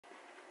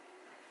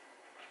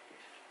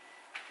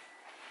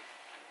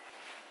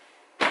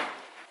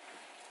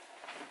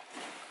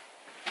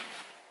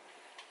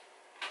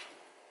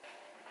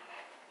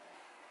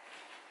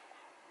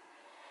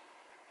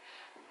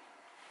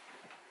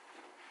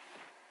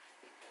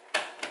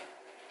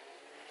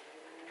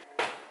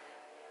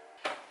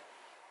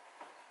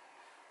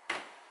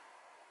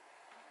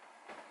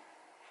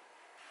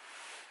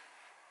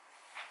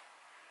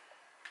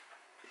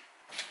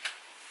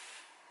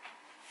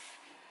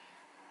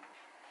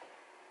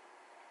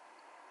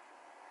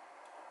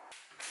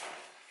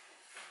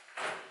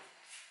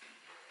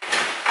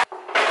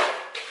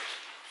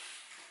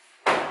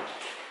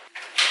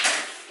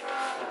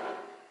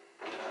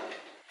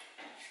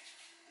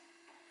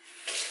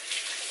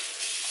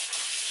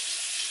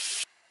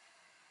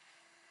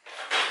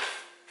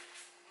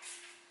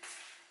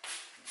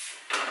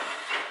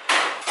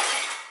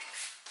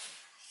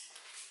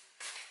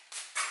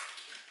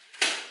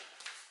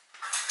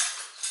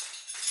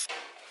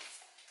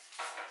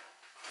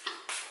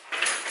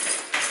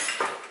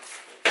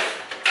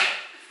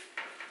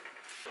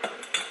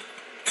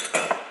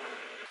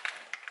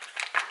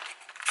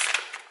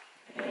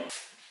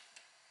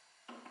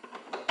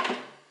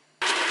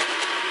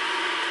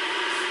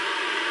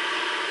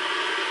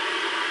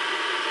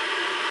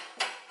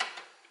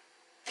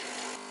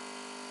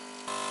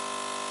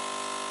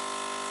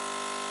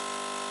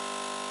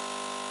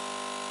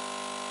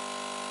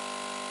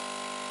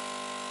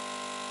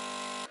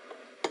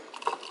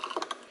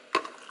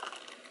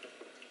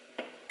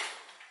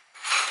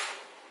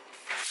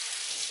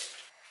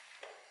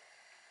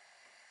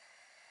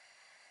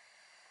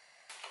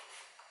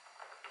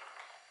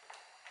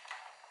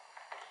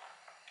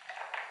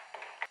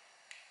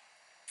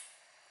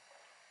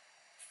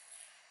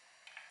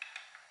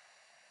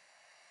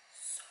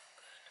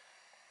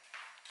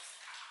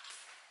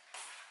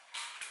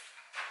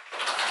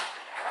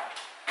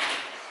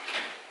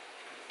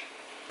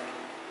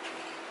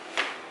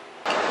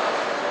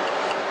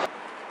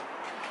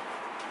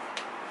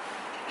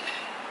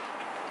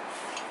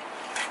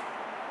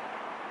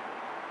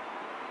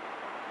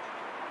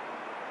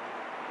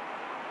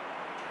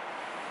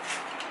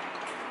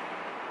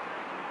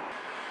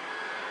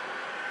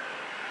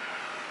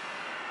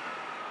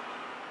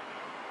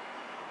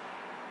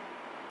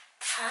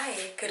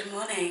Hi, good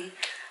morning.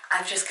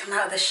 I've just come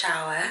out of the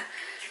shower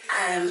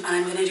and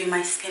I'm going to do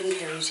my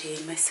skincare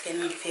routine. My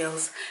skin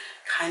feels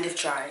kind of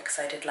dry because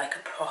I did like a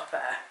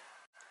proper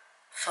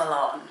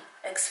full-on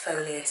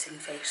exfoliating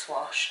face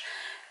wash.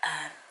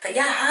 But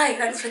yeah, hi,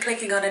 thanks for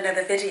clicking on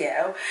another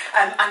video.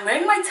 I'm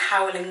wearing my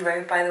toweling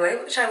robe, by the way,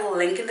 which I will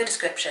link in the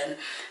description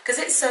because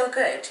it's so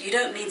good. You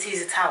don't need to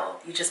use a towel,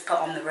 you just put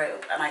on the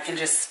robe and I can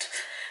just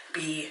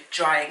be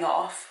drying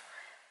off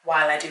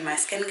while I do my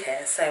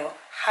skincare, so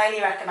highly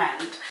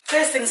recommend.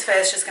 First things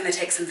first, just going to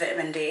take some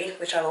vitamin D,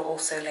 which I will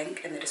also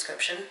link in the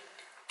description.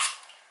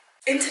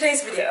 In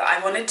today's video,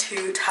 I wanted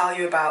to tell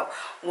you about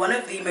one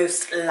of the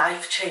most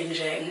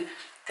life-changing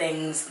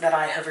things that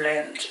I have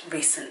learned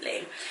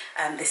recently.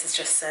 This is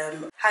just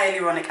some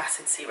hyaluronic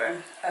acid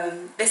serum.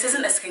 This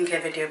isn't a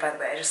skincare video, by the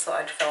way, I just thought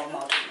I'd film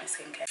while doing my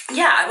skincare.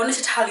 Yeah, I wanted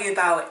to tell you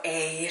about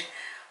a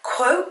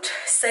quote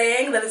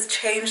saying that has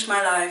changed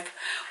my life,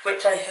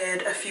 which I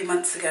heard a few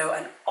months ago,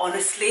 and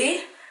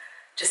honestly,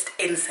 just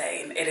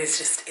insane. It is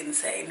just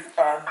insane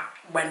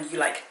when you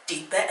like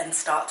deep it and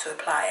start to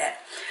apply it.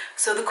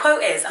 So the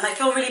quote is, and I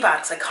feel really bad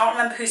because I can't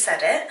remember who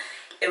said it.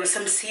 It was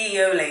some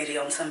CEO lady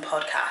on some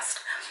podcast,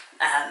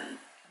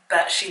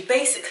 but she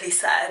basically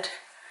said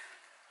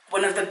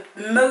one of the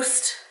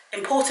most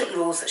important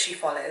rules that she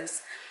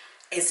follows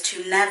is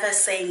to never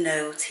say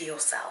no to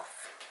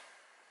yourself.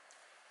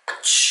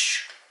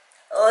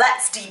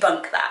 Let's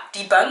debunk that.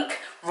 Debunk,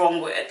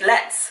 wrong word.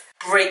 Let's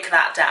break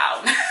that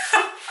down.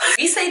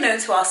 We say no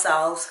to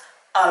ourselves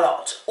a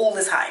lot, all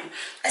the time.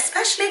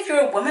 Especially if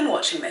you're a woman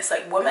watching this.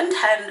 Like, women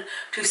tend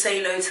to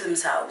say no to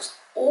themselves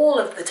all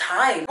of the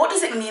time. What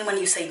does it mean when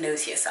you say no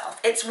to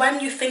yourself? It's when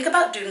you think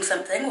about doing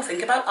something or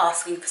think about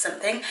asking for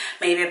something,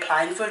 maybe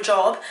applying for a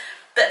job,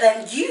 but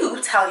then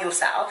you tell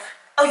yourself,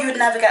 oh, you would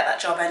never get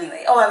that job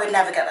anyway. Oh, I would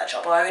never get that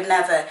job. Or I would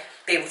never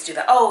be able to do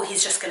that. Oh,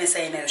 he's just going to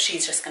say no.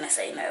 She's just going to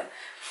say no.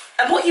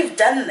 And what you've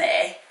done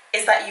there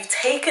is that you've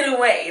taken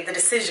away the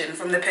decision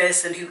from the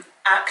person who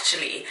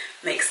actually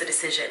makes the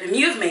decision. And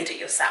you've made it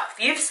yourself.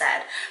 You've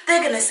said,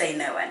 they're going to say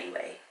no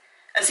anyway.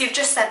 And so you've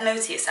just said no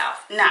to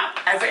yourself. Now,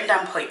 I've written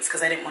down points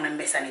because I didn't want to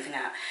miss anything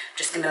out. I'm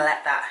just going to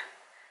let that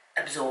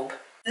absorb.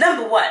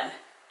 Number one,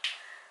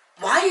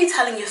 why are you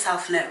telling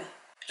yourself no?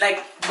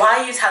 Like, why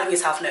are you telling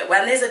yourself no?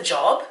 When there's a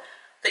job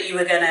that you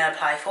were going to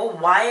apply for,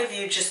 why have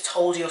you just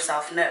told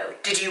yourself no?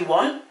 Did you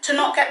want to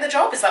not get the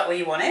job? Is that what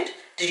you wanted?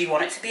 Did you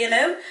want it to be a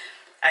no?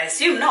 I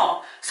assume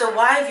not. So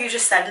why have you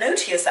just said no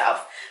to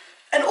yourself?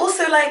 And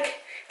also, like,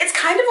 it's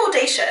kind of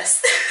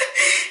audacious.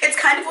 It's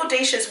kind of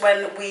audacious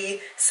when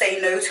we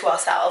say no to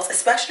ourselves,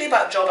 especially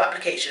about job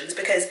applications,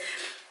 because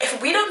if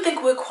we don't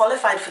think we're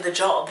qualified for the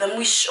job, then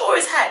we sure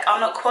as heck are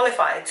not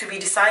qualified to be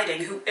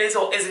deciding who is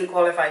or isn't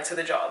qualified for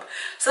the job.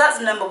 So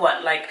that's number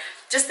one. Like,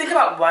 just think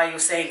about why you're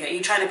saying it. Are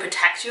you trying to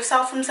protect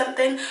yourself from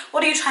something?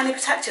 What are you trying to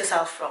protect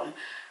yourself from?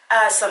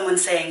 Someone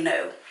saying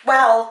no.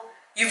 Well,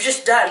 you've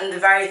just done the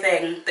very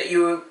thing that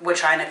you were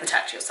trying to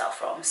protect yourself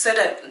from. So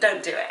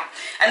don't do it.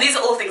 And these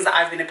are all things that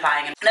I've been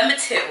applying. Number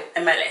two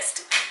in my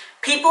list,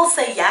 people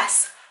say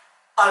yes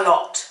a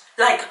lot.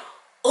 Like,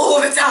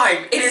 all the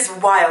time. It is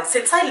wild.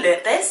 Since I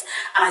learned this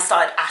and I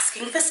started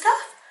asking for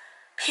stuff,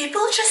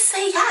 people just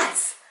say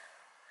yes.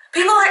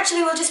 People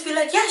actually will just be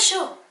like, yeah,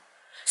 sure.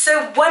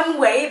 So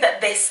one way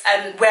that this,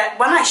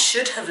 when I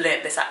should have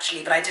learnt this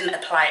actually, but I didn't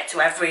apply it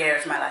to every area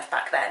of my life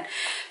back then,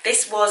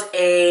 this was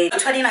in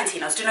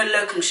 2019, I was doing a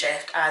locum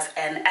shift as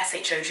an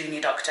SHO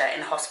junior doctor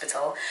in a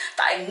hospital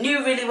that I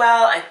knew really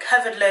well. I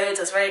covered loads,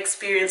 I was very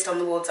experienced on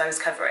the wards I was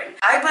covering.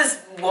 I was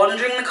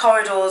wandering the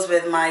corridors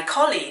with my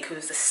colleague who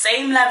was the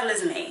same level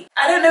as me.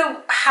 I don't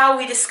know how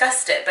we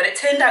discussed it, but it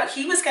turned out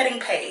he was getting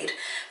paid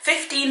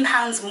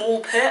 £15 more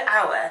per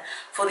hour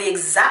for the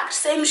exact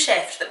same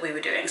shift that we were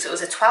doing. So it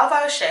was a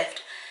 12-hour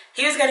shift.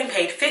 He was getting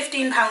paid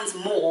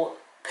 £15 more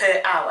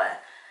per hour.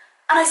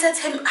 And I said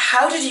to him,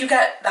 how did you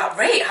get that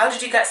rate? How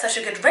did you get such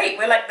a good rate?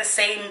 We're like the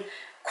same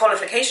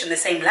qualification, the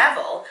same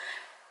level.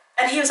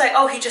 And he was like,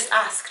 oh, he just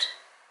asked.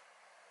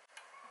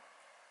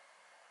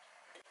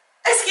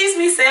 Excuse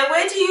me, sir,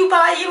 where do you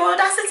buy your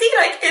Audacity?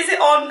 Like, is it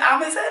on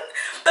Amazon?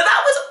 But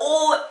that was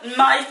all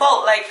my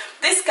fault. Like,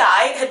 this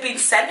guy had been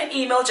sent an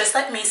email just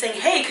like me saying,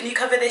 hey, can you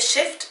cover this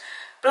shift?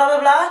 Blah, blah,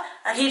 blah.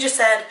 And he just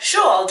said,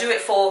 sure, I'll do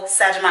it for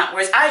said amount.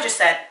 Whereas I just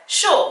said,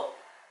 sure.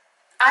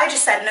 I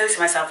just said no to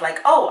myself, like,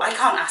 oh, I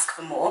can't ask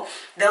for more.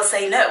 They'll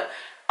say no.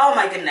 Oh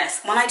my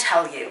goodness, when I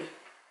tell you,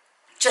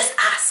 just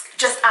ask,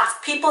 just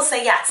ask. People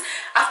say yes.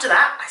 After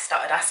that, I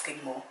started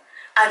asking more.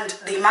 And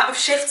the amount of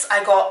shifts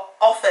I got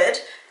offered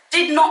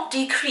did not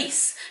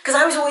decrease. Because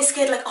I was always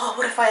scared, like, oh,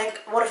 what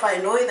if I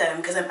annoy them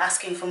because I'm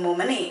asking for more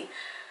money?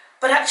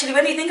 But actually,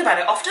 when you think about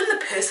it, often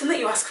the person that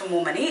you ask for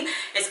more money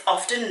is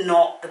often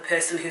not the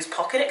person whose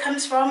pocket it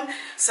comes from.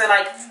 So,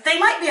 like, they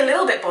might be a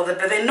little bit bothered,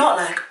 but they're not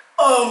like,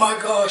 oh my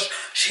gosh,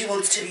 she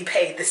wants to be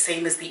paid the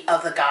same as the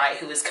other guy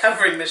who was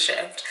covering the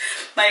shift.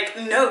 Like,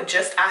 no,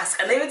 just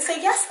ask. And they would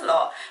say yes a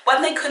lot.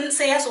 When they couldn't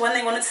say yes or when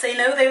they wanted to say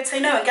no, they would say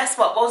no. And guess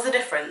what? What was the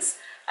difference?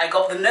 I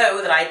got the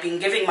no that I'd been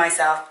giving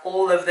myself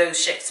all of those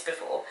shifts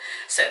before.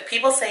 So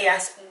people say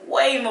yes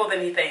way more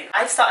than you think.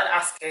 I've started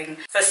asking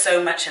for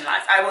so much in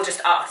life. I will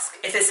just ask.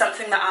 If there's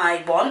something that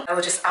I want, I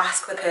will just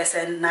ask the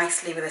person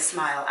nicely with a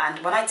smile.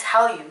 And when I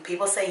tell you,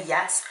 people say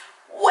yes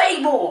way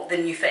more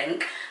than you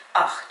think.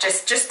 Oh,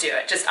 just do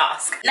it, just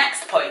ask.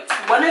 Next point,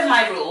 one of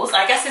my rules,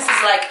 I guess this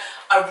is like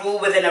a rule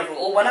within a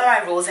rule. One of my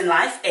rules in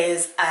life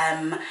is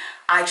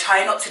I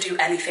try not to do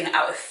anything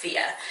out of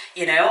fear.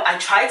 You know, I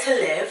try to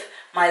live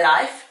my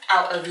life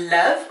out of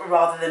love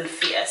rather than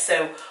fear.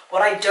 So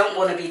what I don't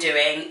want to be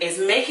doing is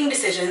making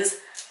decisions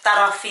that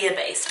are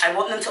fear-based. I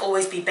want them to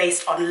always be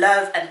based on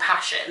love and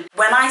passion.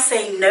 When I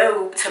say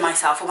no to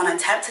myself, or when I'm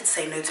tempted to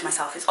say no to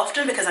myself, it's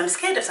often because I'm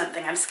scared of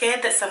something. I'm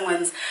scared that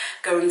someone's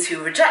going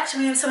to reject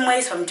me in some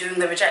way, so I'm doing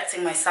the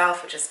rejecting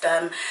myself, which is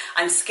dumb.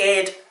 I'm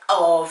scared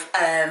of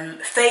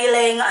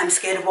failing. I'm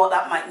scared of what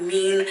that might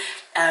mean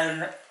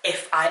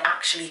if I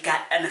actually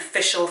get an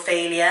official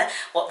failure.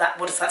 What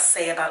does that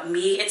say about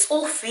me? It's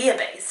all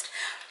fear-based.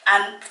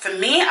 And for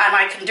me, and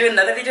I can do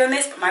another video on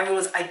this, but my rule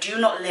is I do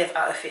not live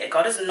out of fear.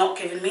 God has not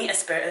given me a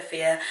spirit of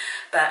fear,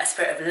 but a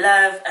spirit of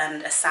love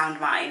and a sound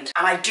mind.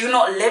 And I do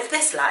not live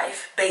this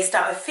life based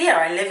out of fear.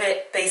 I live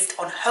it based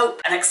on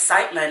hope and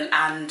excitement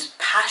and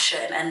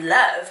passion and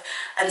love.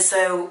 And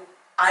so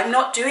I'm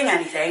not doing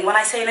anything. When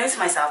I say no to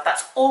myself,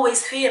 that's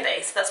always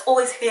fear-based. That's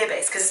always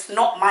fear-based because it's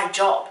not my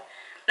job.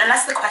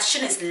 Unless the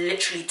question is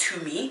literally to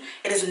me,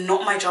 it is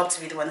not my job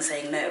to be the one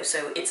saying no.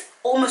 So it's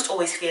almost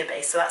always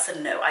fear-based. So that's a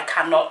no. I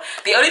cannot.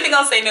 The only thing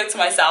I'll say no to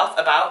myself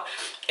about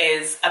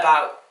is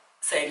about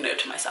saying no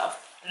to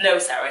myself. No,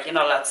 Sarah, you're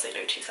not allowed to say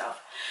no to yourself.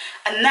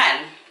 And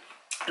then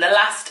the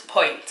last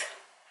point,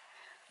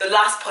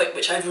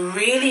 which I've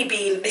really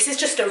been, this is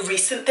just a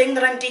recent thing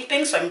that I'm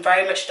deeping, so I'm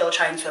very much still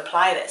trying to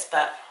apply this,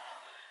 but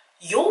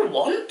your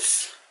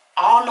wants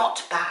are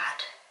not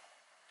bad.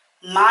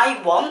 My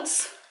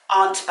wants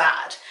aren't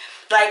bad.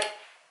 Like,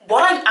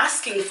 what I'm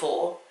asking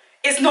for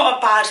is not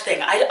a bad thing.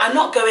 I'm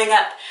not going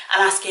up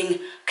and asking,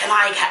 can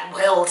I get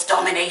world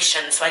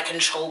domination so I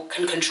can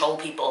control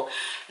people?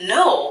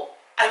 No,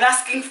 I'm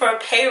asking for a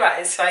pay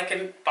rise so I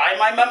can buy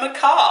my mum a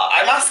car.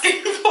 I'm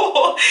asking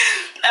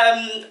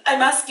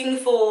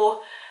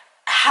for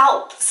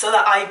help so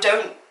that I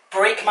don't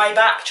break my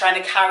back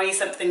trying to carry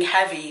something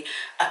heavy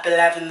up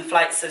 11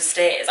 flights of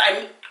stairs.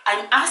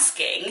 I'm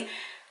asking.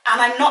 And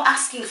I'm not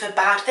asking for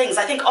bad things.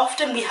 I think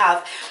often we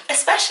have,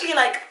 especially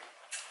like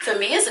for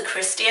me as a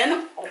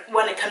Christian,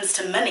 when it comes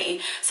to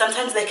money,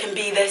 sometimes there can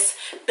be this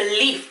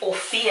belief or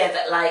fear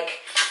that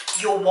like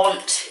your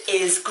want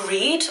is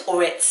greed,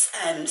 or it's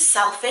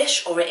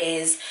selfish, or it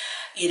is,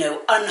 you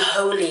know,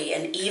 unholy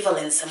and evil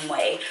in some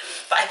way.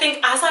 But I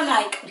think as I'm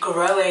like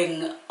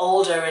growing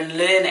older and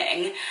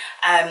learning,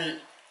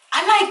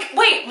 I'm like,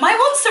 wait, my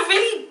wants are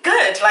really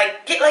good.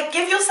 Like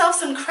give yourself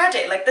some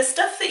credit. Like the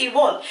stuff that you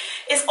want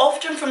is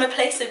often from a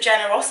place of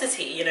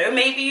generosity, you know?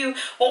 Maybe you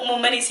want more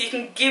money so you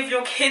can give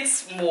your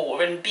kids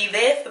more and be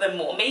there for them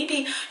more.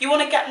 Maybe you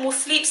want to get more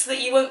sleep so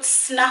that you won't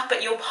snap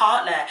at your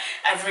partner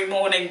every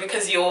morning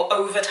because you're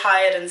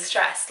overtired and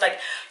stressed. Like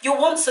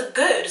your wants are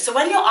good. So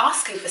when you're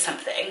asking for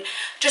something,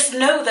 just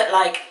know that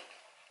like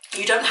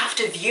you don't have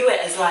to view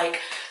it as like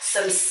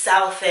some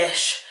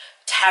selfish,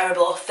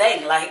 terrible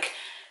thing. Like,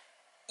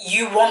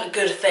 you want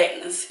good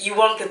things. You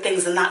want good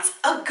things, and that's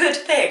a good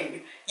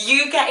thing.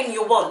 You getting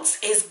your wants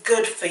is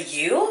good for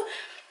you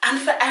and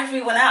for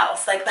everyone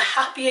else. Like, the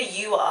happier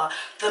you are,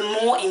 the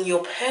more in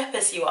your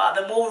purpose you are,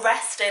 the more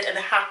rested and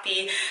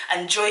happy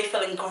and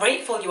joyful and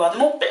grateful you are, the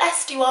more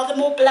blessed you are, the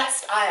more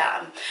blessed I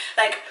am.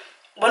 Like,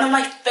 one of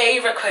my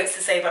favorite quotes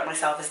to say about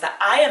myself is that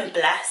I am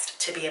blessed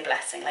to be a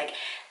blessing. Like,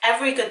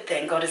 every good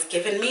thing God has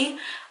given me,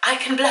 I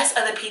can bless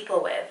other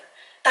people with.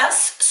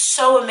 That's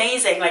so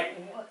amazing. Like,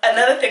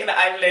 another thing that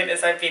I've learned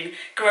as I've been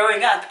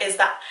growing up is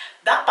that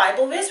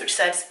Bible verse which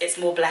says it's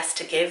more blessed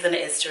to give than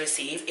it is to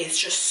receive is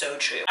just so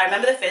true. I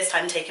remember the first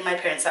time taking my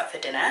parents out for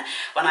dinner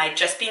when I'd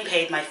just been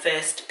paid my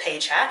first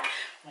paycheck.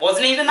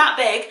 Wasn't even that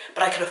big,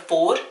 but I could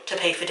afford to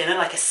pay for dinner,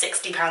 like a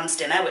 £60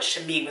 dinner, which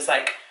to me was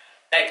like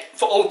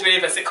for all three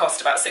of us it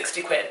cost about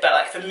 60 quid, but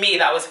like for me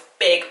that was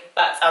big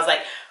bucks. I was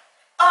like,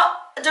 oh,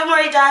 don't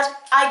worry Dad,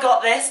 I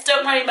got this.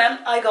 Don't worry Mum,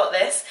 I got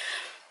this.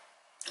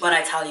 When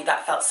I tell you,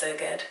 that felt so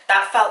good.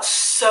 That felt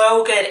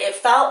so good. It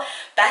felt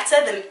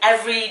better than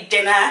every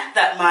dinner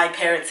that my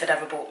parents had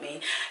ever bought me.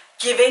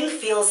 Giving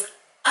feels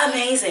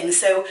amazing.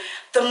 So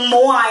the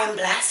more I am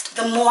blessed,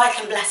 the more I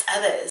can bless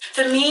others.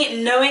 For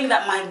me, knowing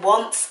that my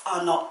wants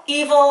are not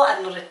evil,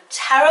 I'm not a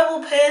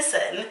terrible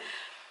person,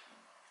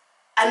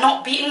 and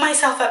not beating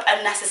myself up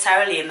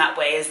unnecessarily in that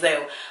way as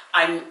though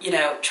I'm, you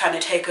know, trying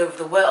to take over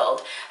the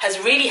world, has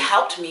really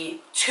helped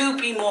me to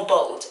be more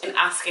bold in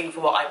asking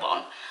for what I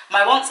want.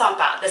 My wants aren't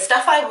bad. The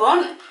stuff I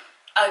want,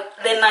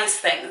 they're nice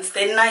things.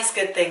 They're nice,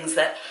 good things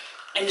that,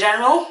 in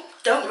general,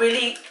 don't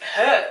really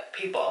hurt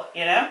people,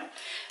 you know?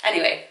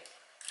 Anyway,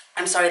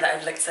 I'm sorry that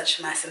I've looked such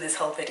a mess in this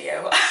whole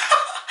video.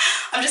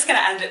 I'm just going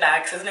to end it there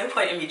because there's no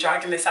point in me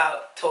dragging this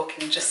out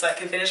talking just so I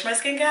can finish my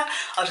skincare.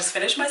 I'll just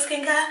finish my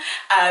skincare.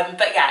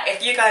 But yeah,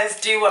 if you guys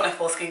do want a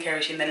full skincare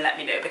routine, then let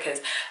me know,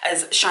 because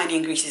as shiny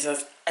and greasy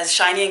as as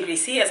shiny and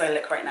greasy as I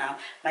look right now,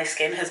 my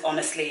skin has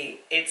honestly,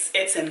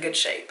 it's in good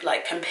shape.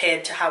 Like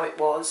compared to how it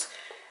was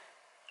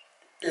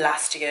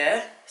last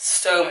year,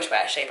 so much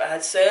better shape. I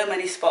had so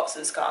many spots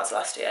and scars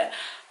last year,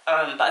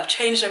 but I've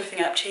changed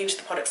everything up, changed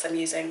the products I'm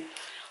using.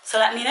 So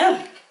let me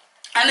know.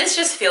 And this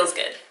just feels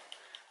good.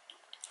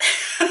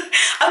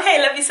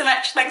 Okay, love you so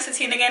much. Thanks for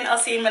tuning in. I'll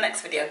see you in my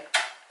next video.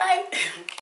 Bye.